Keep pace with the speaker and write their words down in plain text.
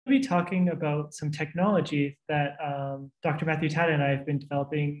be talking about some technology that Dr. Matthew Tata and I have been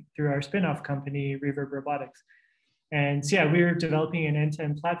developing through our spin-off company, Reverb Robotics. And so, yeah, we're developing an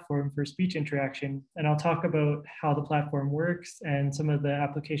end-to-end platform for speech interaction. And I'll talk about how the platform works and some of the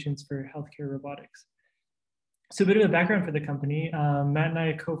applications for healthcare robotics. So a bit of a background for the company. Matt and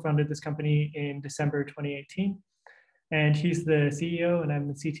I co-founded this company in December 2018. And he's the CEO and I'm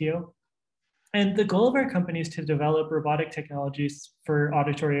the CTO. And the goal of our company is to develop robotic technologies for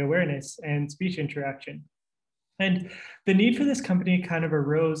auditory awareness and speech interaction. And the need for this company kind of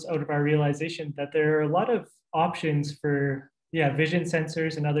arose out of our realization that there are a lot of options for vision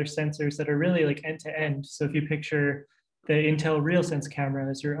sensors and other sensors that are really like end-to-end. So if you picture the Intel RealSense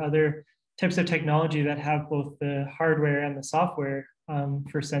cameras or other types of technology that have both the hardware and the software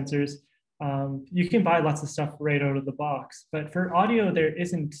for sensors, you can buy lots of stuff right out of the box. But for audio, there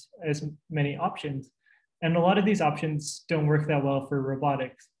isn't as many options. And a lot of these options don't work that well for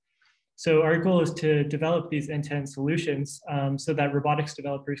robotics. So our goal is to develop these end-to-end solutions so that robotics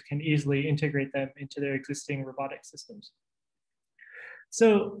developers can easily integrate them into their existing robotic systems.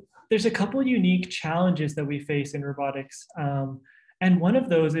 So there's a couple unique challenges that we face in robotics. And one of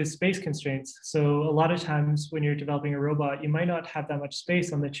those is space constraints. So a lot of times when you're developing a robot, you might not have that much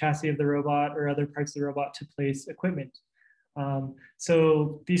space on the chassis of the robot or other parts of the robot to place equipment.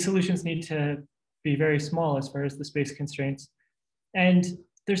 So these solutions need to be very small as far as the space constraints. And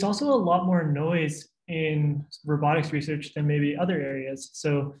there's also a lot more noise in robotics research than maybe other areas.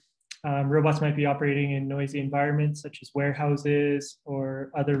 So robots might be operating in noisy environments such as warehouses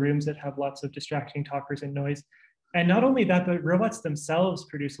or other rooms that have lots of distracting talkers and noise. And not only that, but robots themselves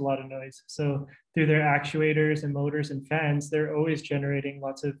produce a lot of noise. So through their actuators and motors and fans, they're always generating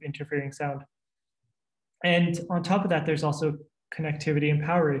lots of interfering sound. And on top of that, there's also connectivity and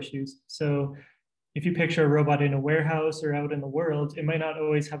power issues. So if you picture a robot in a warehouse or out in the world, it might not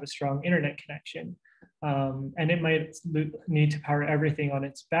always have a strong internet connection. And it might need to power everything on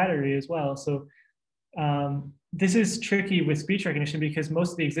its battery as well. So this is tricky with speech recognition because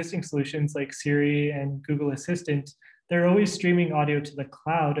most of the existing solutions like Siri and Google Assistant, they're always streaming audio to the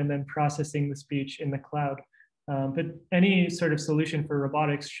cloud and then processing the speech in the cloud. But any sort of solution for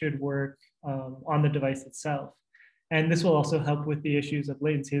robotics should work on the device itself. And this will also help with the issues of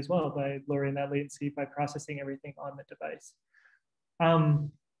latency as well by lowering that latency by processing everything on the device.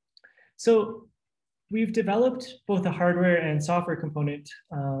 So we've developed both a hardware and software component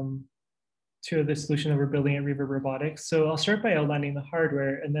to the solution that we're building at Reverb Robotics. So I'll start by outlining the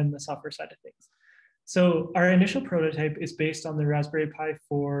hardware and then the software side of things. So our initial prototype is based on the Raspberry Pi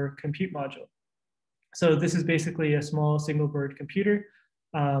 4 compute module. So this is basically a small single board computer.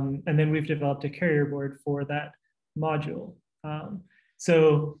 And then we've developed a carrier board for that module.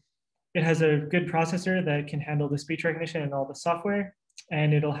 So it has a good processor that can handle the speech recognition and all the software.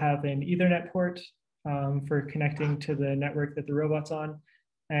 And it'll have an Ethernet port for connecting to the network that the robot's on,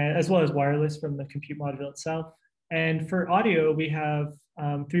 as well as wireless from the compute module itself. And for audio, we have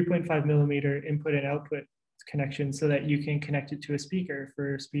 3.5 millimeter input and output connections so that you can connect it to a speaker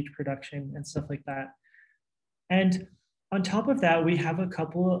for speech production and stuff like that. And on top of that, we have a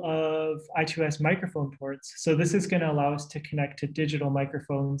couple of I2S microphone ports. So this is going to allow us to connect to digital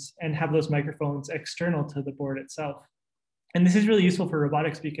microphones and have those microphones external to the board itself. And this is really useful for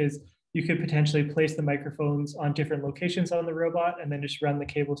robotics because you could potentially place the microphones on different locations on the robot and then just run the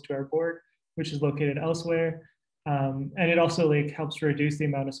cables to our board, which is located elsewhere. And it also helps reduce the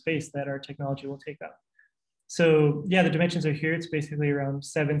amount of space that our technology will take up. So yeah, the dimensions are here. It's basically around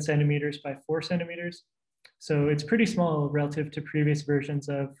 7 centimeters by 4 centimeters. So it's pretty small relative to previous versions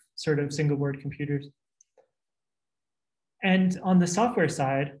of sort of single board computers. And on the software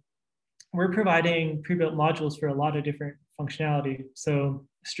side, we're providing pre-built modules for a lot of different functionality. So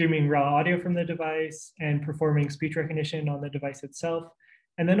streaming raw audio from the device and performing speech recognition on the device itself,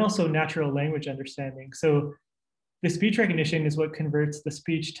 and then also natural language understanding. So the speech recognition is what converts the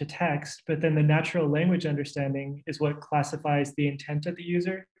speech to text, but then the natural language understanding is what classifies the intent of the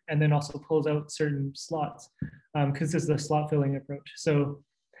user and then also pulls out certain slots because this is a slot filling approach. So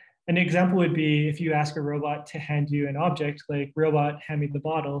an example would be if you ask a robot to hand you an object, like robot, hand me the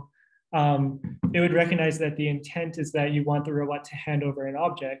bottle, it would recognize that the intent is that you want the robot to hand over an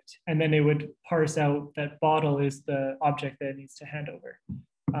object, and then it would parse out that bottle is the object that it needs to hand over.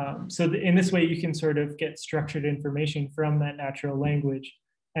 So in this way, you can sort of get structured information from that natural language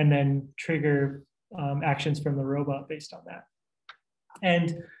and then trigger actions from the robot based on that.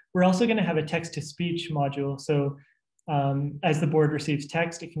 And we're also going to have a text-to-speech module. So as the board receives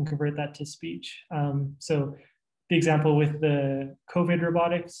text, it can convert that to speech. So the example with the COVID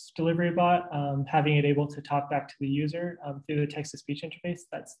robotics delivery bot, having it able to talk back to the user through the text-to-speech interface,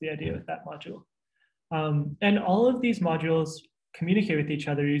 that's the idea with that module. And all of these modules communicate with each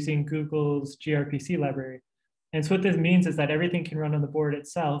other using Google's gRPC library. And so what this means is that everything can run on the board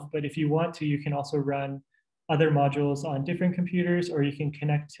itself, but if you want to, you can also run other modules on different computers, or you can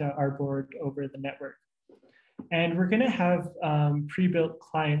connect to our board over the network. And we're gonna have pre-built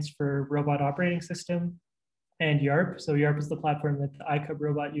clients for robot operating system and YARP. So YARP is the platform that the iCub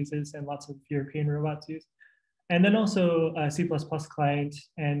robot uses and lots of European robots use. And then also a C++ client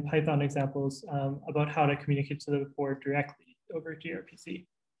and Python examples about how to communicate to the board directly over gRPC.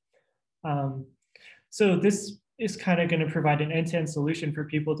 So this is kind of going to provide an end-to-end solution for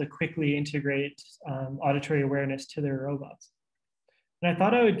people to quickly integrate auditory awareness to their robots. And I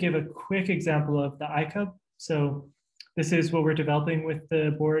thought I would give a quick example of the iCub. So this is what we're developing with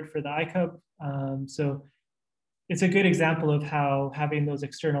the board for the iCub. So it's a good example of how having those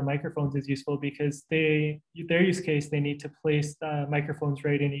external microphones is useful, because their use case, they need to place the microphones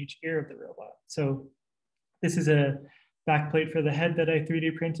right in each ear of the robot. So this is a backplate for the head that I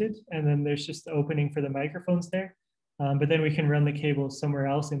 3D printed, and then there's just the opening for the microphones there. But then we can run the cables somewhere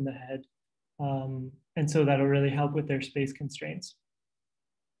else in the head. And so that'll really help with their space constraints.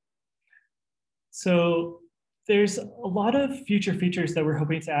 So there's a lot of future features that we're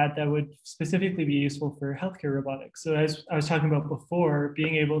hoping to add that would specifically be useful for healthcare robotics. So as I was talking about before,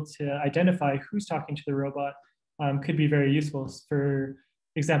 being able to identify who's talking to the robot could be very useful. For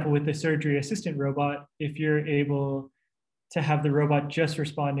example, with the surgery assistant robot, if you're able to have the robot just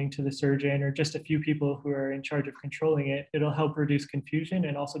responding to the surgeon or just a few people who are in charge of controlling it, it'll help reduce confusion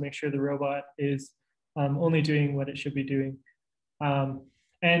and also make sure the robot is only doing what it should be doing.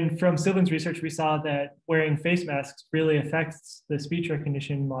 And from Sylvan's research, we saw that wearing face masks really affects the speech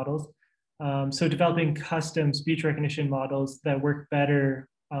recognition models. So developing custom speech recognition models that work better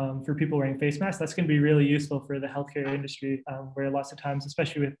for people wearing face masks, that's going to be really useful for the healthcare industry, where lots of times,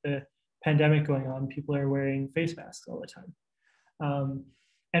 especially with the pandemic going on, people are wearing face masks all the time.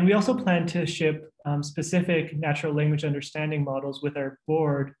 And we also plan to ship specific natural language understanding models with our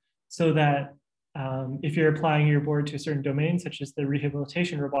board, so that if you're applying your board to a certain domain, such as the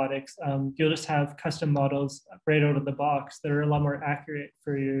rehabilitation robotics, you'll just have custom models right out of the box that are a lot more accurate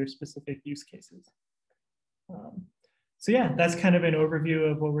for your specific use cases. So yeah, that's kind of an overview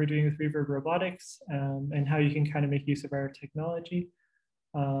of what we're doing with Reverb Robotics and how you can kind of make use of our technology.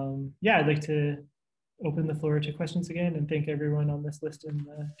 Yeah, I'd like to open the floor to questions again and thank everyone on this list and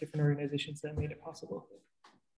the different organizations that made it possible.